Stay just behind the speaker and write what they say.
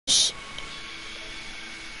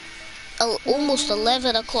almost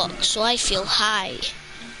 11 o'clock, so I feel high.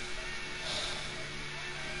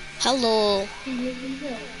 Hello.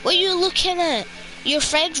 What are you looking at? Your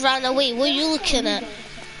friend ran away. What are you looking at?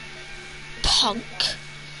 Punk.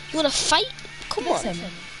 You wanna fight? Come on.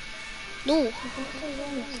 No.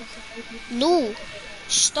 No.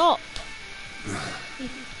 Stop.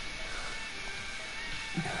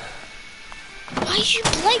 Why are you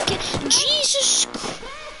blinking? Jesus Christ.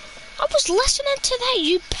 I was listening to that,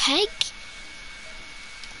 you pig.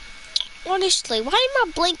 Honestly, why am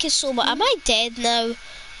I blinking so much? Am I dead now?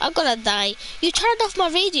 I'm gonna die. You turned off my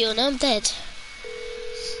radio and I'm dead.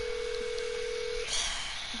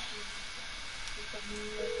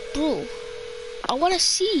 Bro, I wanna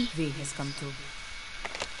see. V has come through.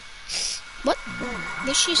 What?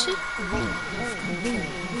 Did she say?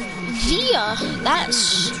 Via?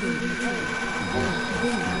 That's...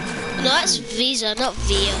 No, that's Visa, not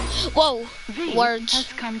Via. Whoa, V words. has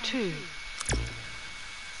come too.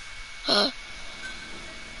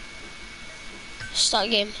 Start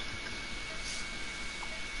game.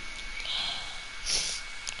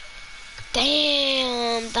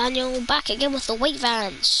 Damn, Daniel, back again with the white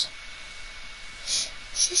vans.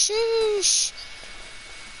 Shush.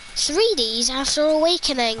 3 days after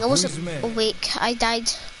awakening. I wasn't awake, I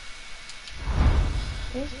died.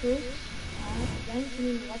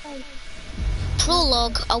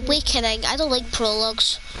 Prologue, awakening. I don't like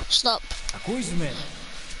prologues. Stop. Acquisme.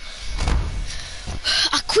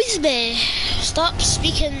 Stop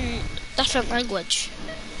speaking different language.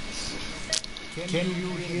 Can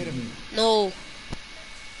you hear me? No.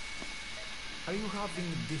 Are you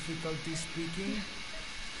having difficulty speaking?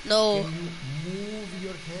 No. Can you move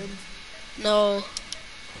your head? No.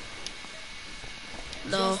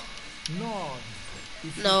 No. Just nod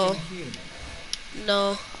if No. you can hear me.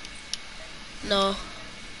 No. No.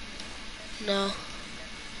 No.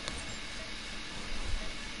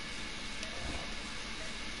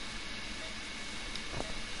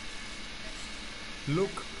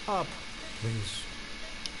 Look up, please.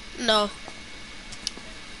 No.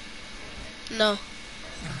 No.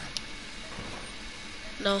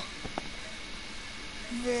 No.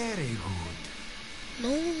 Very good.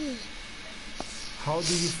 No. How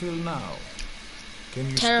do you feel now? Can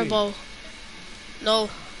you Terrible. No.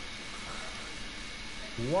 speak?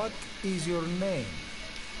 What is your name?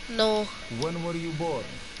 No. When were you born?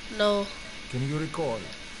 No. Can you recall?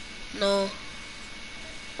 No.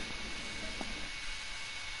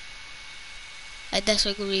 I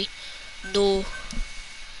disagree. No.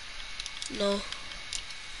 No.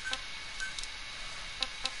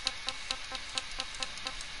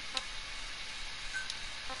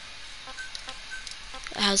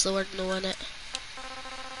 It has the word no in it.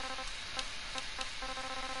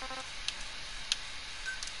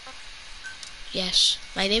 Yes.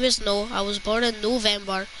 My name is No. I was born in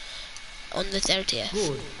November on the 30th.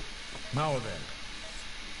 Good. Now then.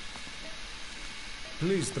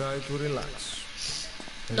 Please try to relax.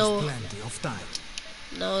 There No. is plenty of time.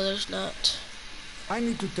 No, there's not. I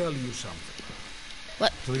need to tell you something.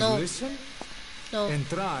 What? Please No. listen No. and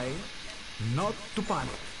try not to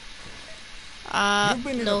panic. You've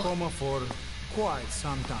been in a no. coma for quite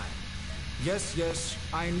some time. Yes,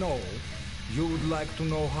 I know. You would like to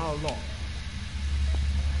know how long.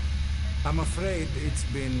 I'm afraid it's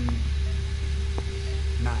been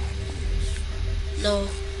 9 years. No.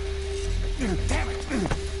 Damn it!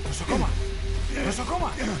 Nosocoma! Nosocoma!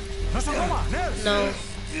 Nosocoma! Nurse! No.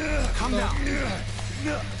 Calm down.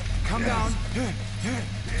 Calm down.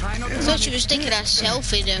 Try not to I thought panic. she was taking a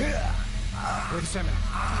selfie there. Wait a second.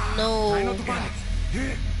 No. Try not to panic.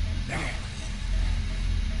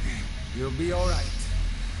 You'll be alright.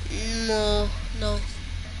 No. No.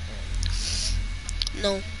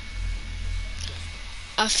 No.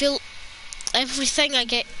 I feel everything I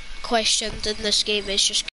get questioned in this game is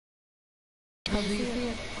just...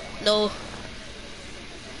 No.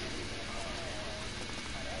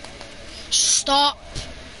 Stop.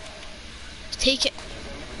 Take it.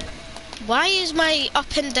 Why is my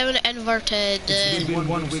up and down inverted? It's been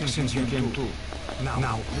 1 week since you came to.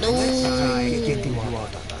 Now, No. let's try getting you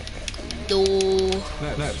out of that. No.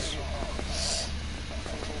 Nurse.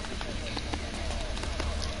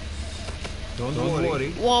 Don't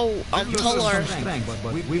worry. Whoa, I'm taller.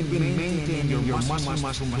 But we've been maintaining your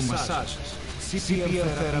muscle massage, CPR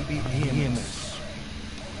therapy, EMS.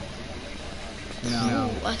 Now,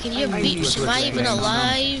 I can hear I beeps. need Am I to even explain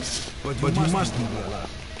alive? but you must be alive.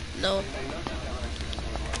 No.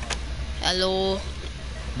 Hello.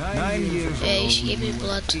 9 years Hey, ago, she gave me you were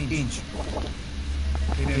blood. injured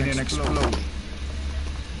in an explosion.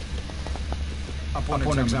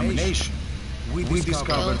 Upon examination, We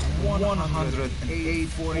discovered 108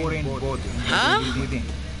 foreign bodies Huh? within.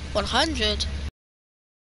 100?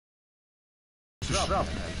 Shrapnel.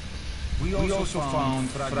 We also found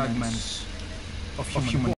fragments of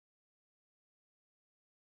human.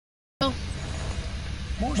 Oh.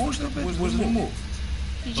 Most of it was removed.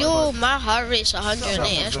 Yo, my heart rate's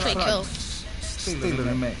 108. That's pretty cool. Still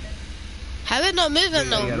remain. How it not moving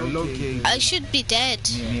They are though? located I should be dead.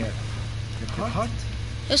 near your heart.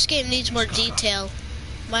 This game needs more detail.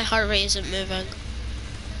 My heart rate isn't moving.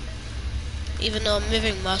 Even though I'm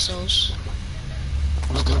moving muscles.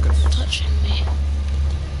 Look at Touching me.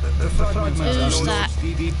 the fragments Who's are that?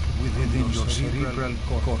 deep within your cerebral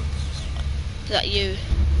cortex. Is that you?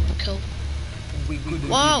 Cool. We could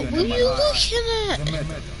Wow, give what are an you MRI, looking at? the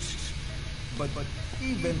metadosis. But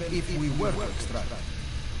even if we were to extract,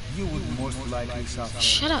 you would most likely suffer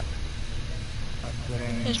Shut up. a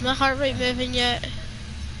brain. Is my heart rate moving yet?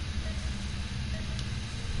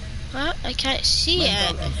 What? I can't see it.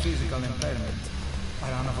 Mental and physical impairment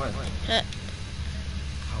are unavoidable. Uh,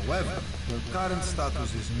 However, your current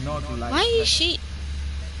status is not like Why is she...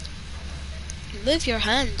 Move your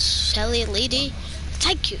hands, silly lady.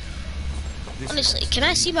 Thank you. Honestly, can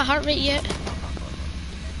I see my heart rate yet?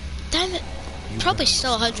 Damn it. Probably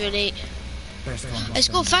still 108. Let's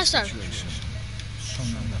go faster.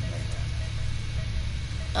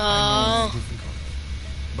 Oh,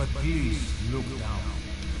 But please look down.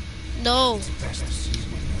 no. Best to see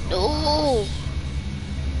with your No.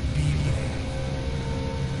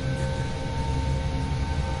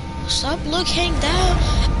 Stop looking down.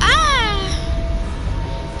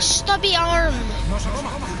 Ah! Stubby arm.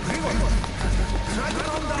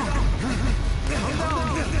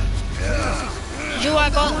 Yo, I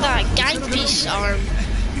got that gang beast arm.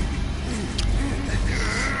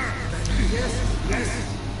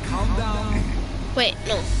 Calm down. Wait,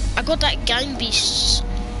 no. I got that gang beast's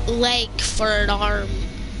leg for an arm.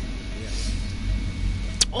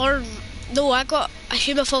 Arm. No, I got a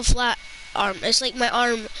human full flat arm. It's like my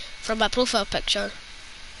arm from my profile picture.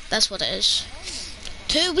 That's what it is.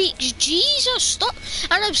 2 weeks. Jesus, stop.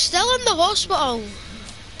 And I'm still in the hospital.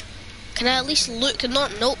 Can I at least look and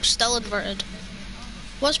not? Nope, still inverted.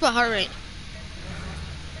 What's my heart rate?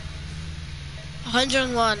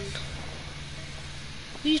 101.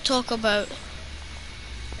 What do you talk about?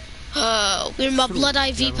 Where's my blood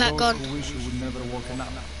IV pack gone? Who wish you would never woken up.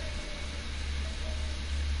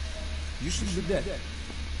 You should be dead,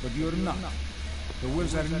 but you're not. The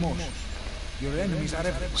wheels are in motion. Your enemies are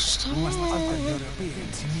everywhere. Stop. You must alter your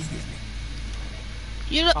appearance immediately.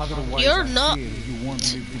 Otherwise, You're I not fear you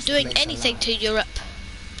won't leave this doing place anything alive. to Europe.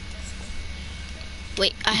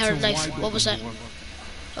 Wait, I heard a It's knife. wide What was that? open world,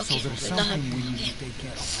 Okay, so there's wait, something nothing. we need to take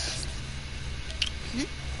care of.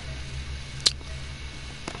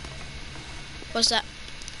 What's that?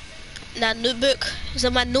 That notebook? Is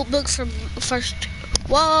that my notebook from first?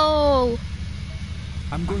 Whoa!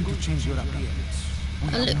 I'm going to change your appearance. We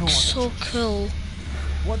I have no look other so choice. cool.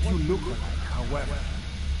 What you look like, however,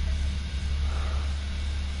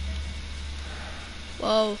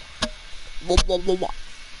 Whoa.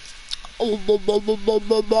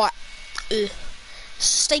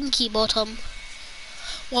 Stinky bottom.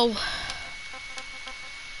 Whoa.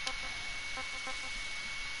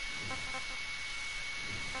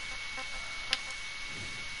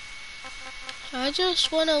 I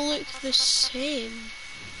just want to look the same.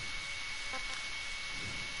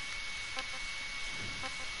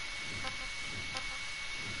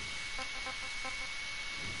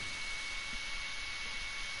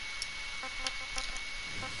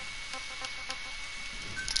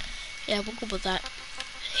 Yeah, we'll go with that.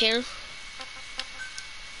 Here.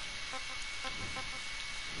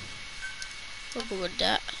 We'll go with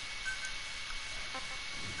that.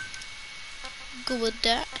 Go with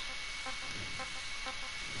that.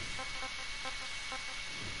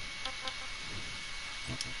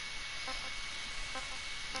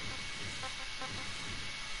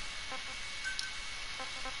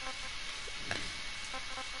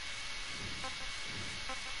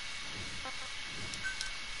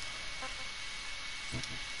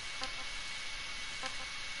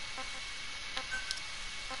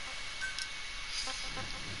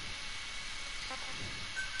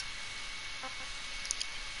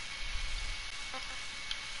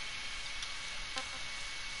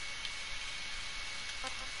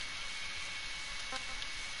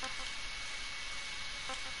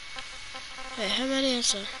 Wait, how many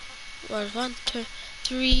is there? Well, 1, 2,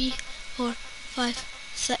 3, 4,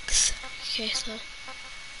 5, 6. Okay, so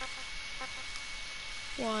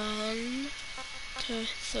 1, 2,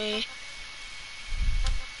 3.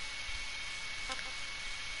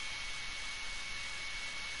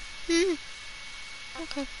 Hmm.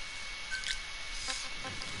 Okay.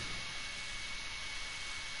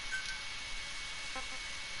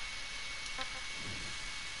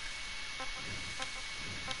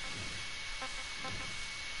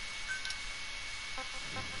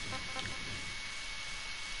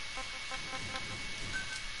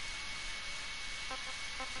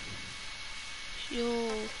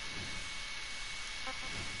 Yo.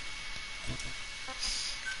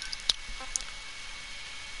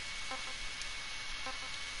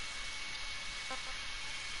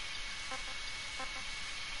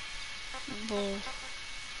 Bro.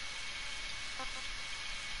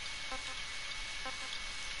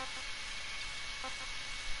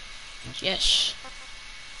 Yes.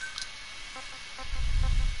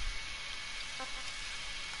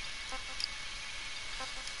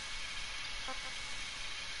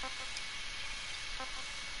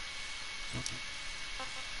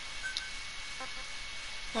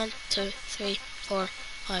 One, two, three, four,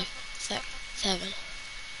 five, six, seven.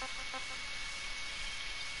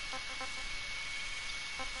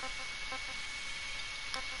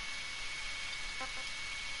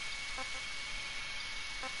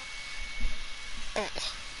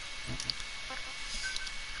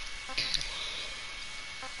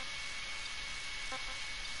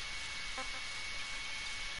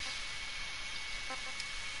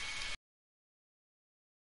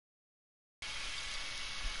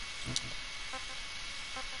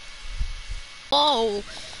 Oh,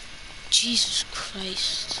 Jesus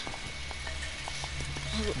Christ.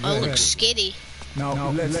 I look skinny.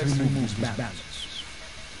 Now let's remove these bandages.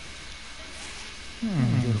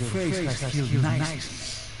 Your face has healed nicely.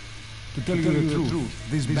 To tell you the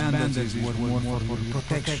truth, these bandages were more for your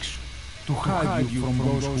protection, to hide you from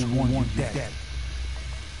those who want you dead.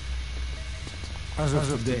 As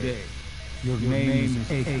of today, your name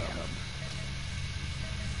is Ahab.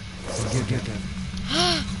 Forget it.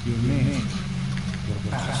 Your name, your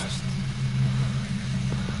past.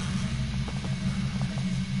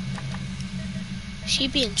 She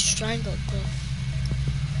being strangled, bro.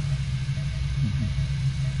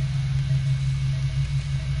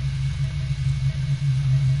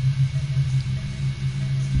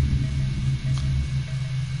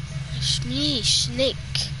 It's me, Snake.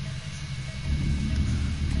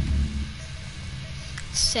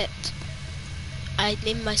 Except, I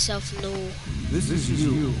named myself No. This is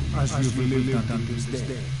you, as you've lived until this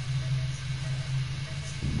day.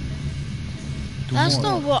 That's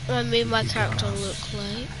not what I made my character look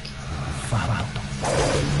like.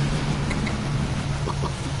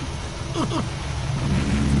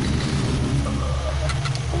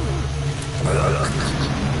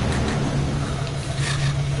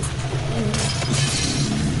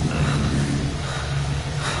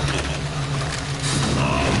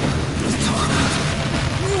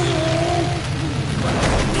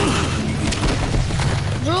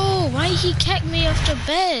 Bro, why he kicked me off the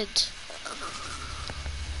bed?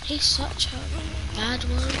 He's such a bad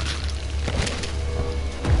one.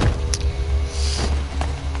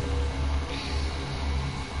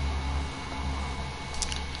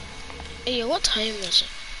 Hey, what time is it?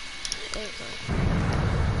 There you go.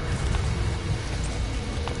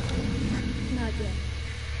 Not yet.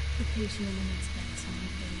 The patient will expect some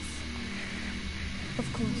days. Of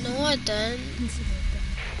course. No, I didn't. Consider it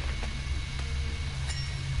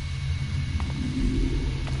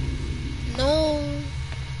done. No.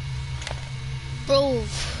 Bro,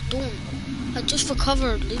 don't. I just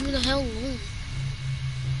recovered. Leave me the hell alone.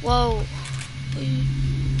 Whoa.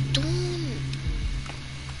 Don't.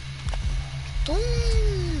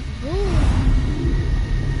 Don't, bro.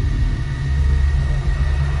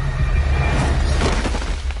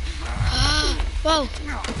 Wow.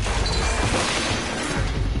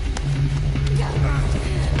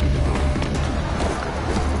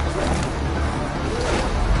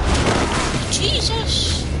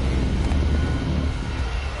 Jesus.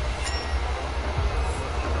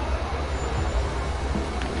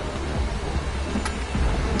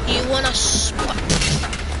 You wanna spot?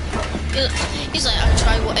 He's like, I'll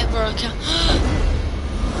try whatever I can.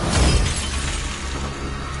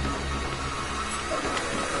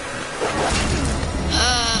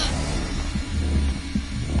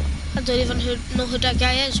 I don't even know who that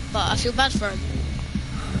guy is, but I feel bad for him.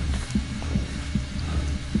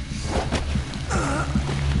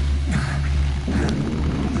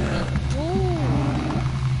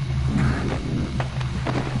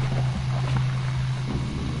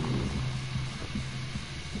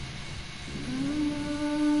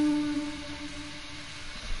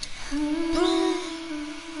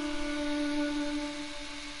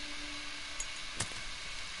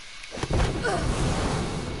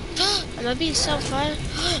 Am I being set on fire?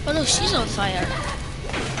 Oh no, she's on fire.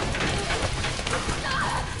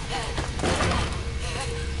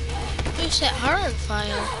 Who set her on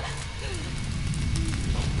fire?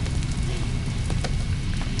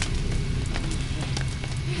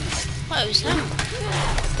 What was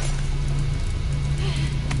that?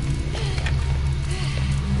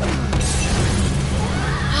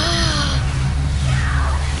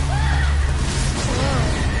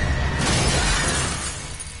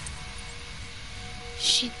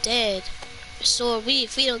 She dead. So are we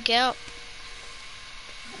if we don't get up.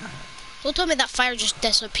 Don't tell me that fire just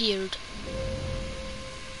disappeared.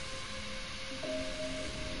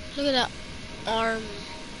 Look at that arm.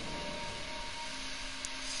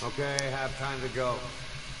 Okay, have time to go.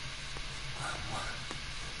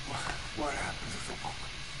 What happened to the woman?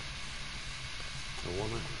 The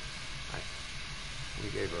woman? We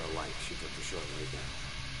gave her a light. She took the short way down.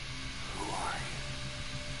 Who are you?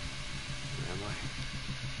 Who am I?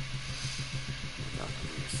 You're talking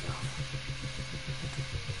to yourself.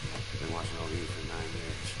 Been watching over you for 9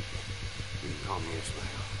 years. You can call me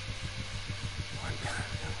Ismael. What the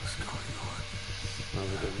hell is going on? Well,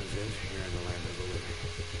 the good news is you're in the land of the living.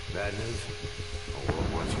 Bad news? The world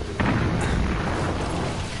wants you to die.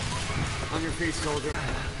 On your feet, soldier.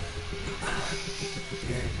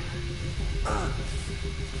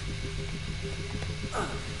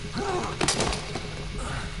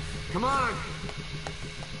 Come on!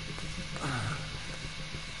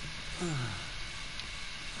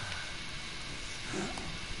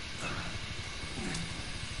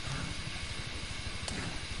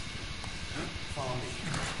 Follow me.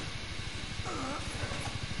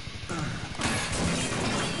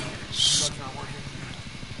 Drug's not working.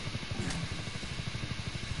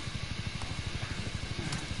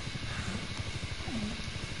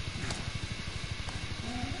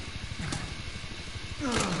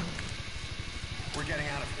 We're getting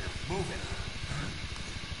out of here. Move it.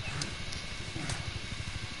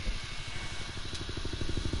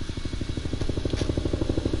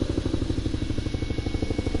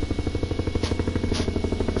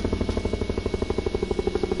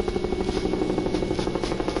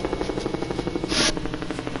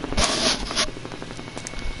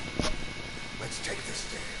 Let's take the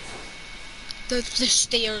stairs. The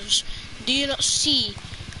stairs. Do you not see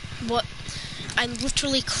what? I'm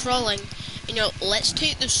literally crawling. And you're like, let's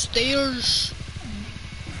take the stairs.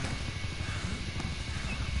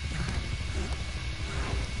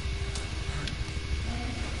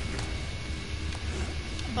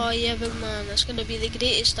 Oh yeah, big man, that's gonna be the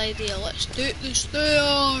greatest idea. Let's take the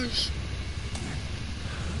stairs.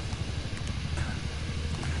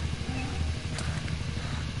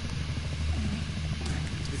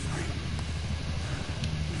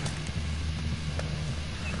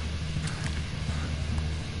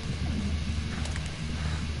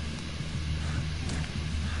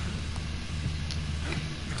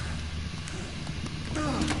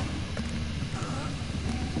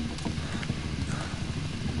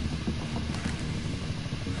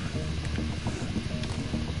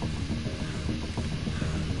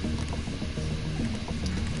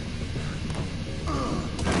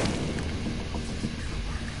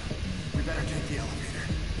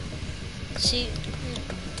 See,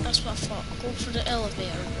 that's what I thought. Go for the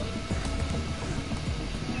elevator.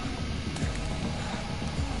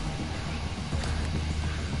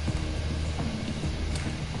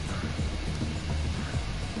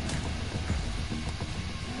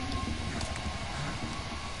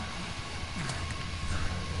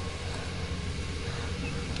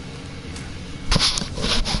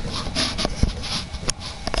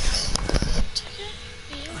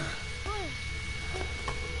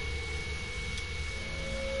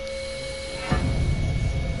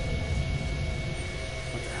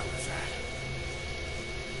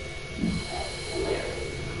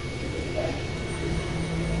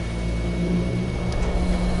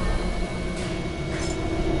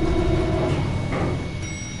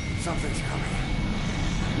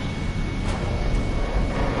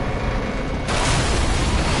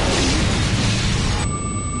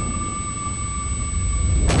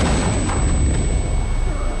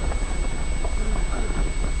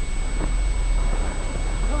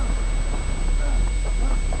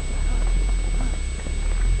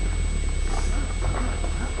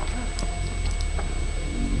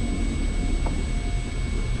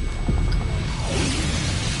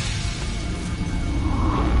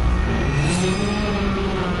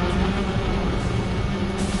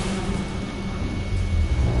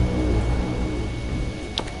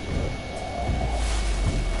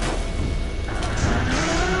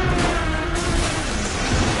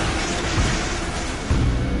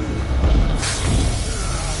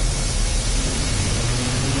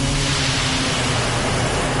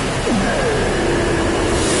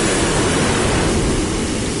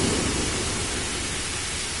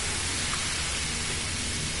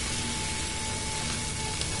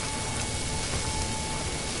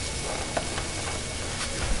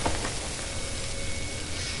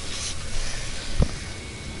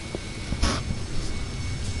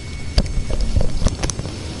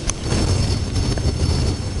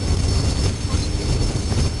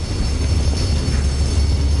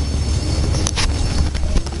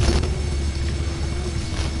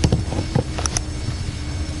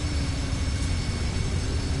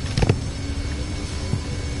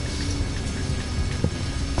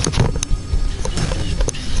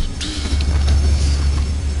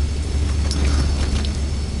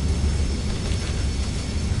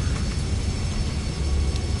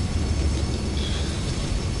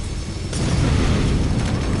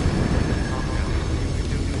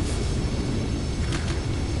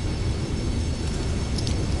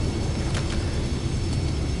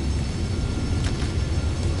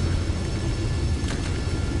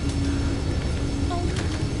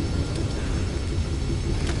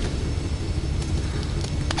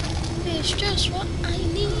 It's just what I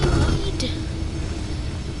need.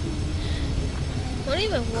 What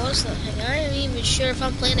even was that thing? I ain't even sure if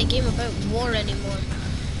I'm playing a game about war anymore.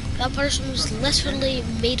 That person was literally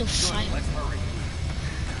made of fire.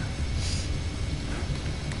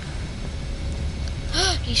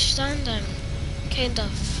 He's standing. Kind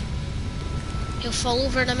of. He'll fall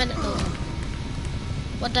over in a minute though.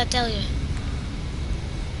 What'd I tell you?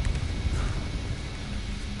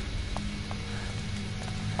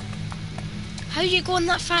 How are you going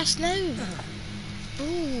that fast now?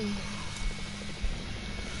 Ooh.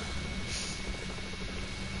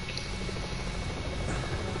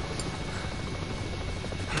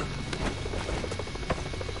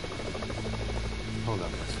 Hold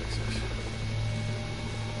up, let's fix this.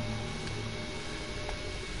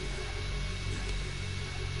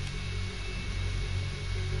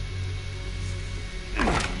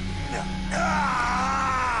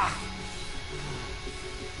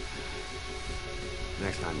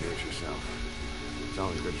 Next time, do it yourself. It's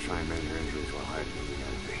always good to try and mend your injuries while hiding when you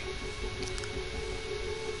gotta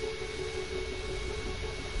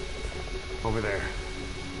be. Over there.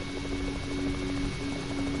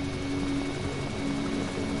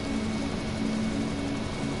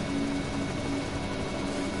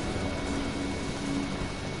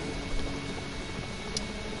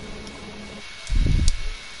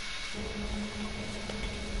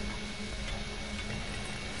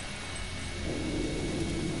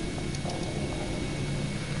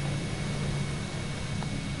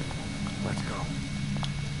 Let's go.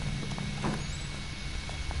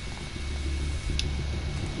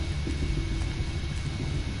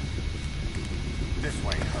 This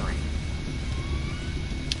way, hurry.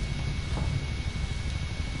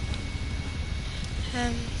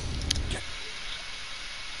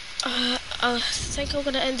 I think I'm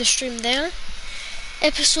gonna end the stream there.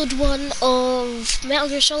 Episode 1 of Metal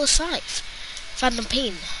Gear Solid 5. Phantom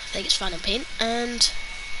Pain. I think it's Phantom Pain. And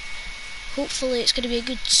hopefully it's gonna be a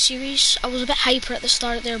good series. I was a bit hyper at the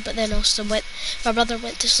start there, but then also my brother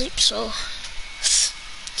went to sleep, so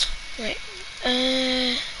right.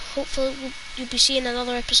 Hopefully you'll be seeing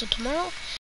another episode tomorrow.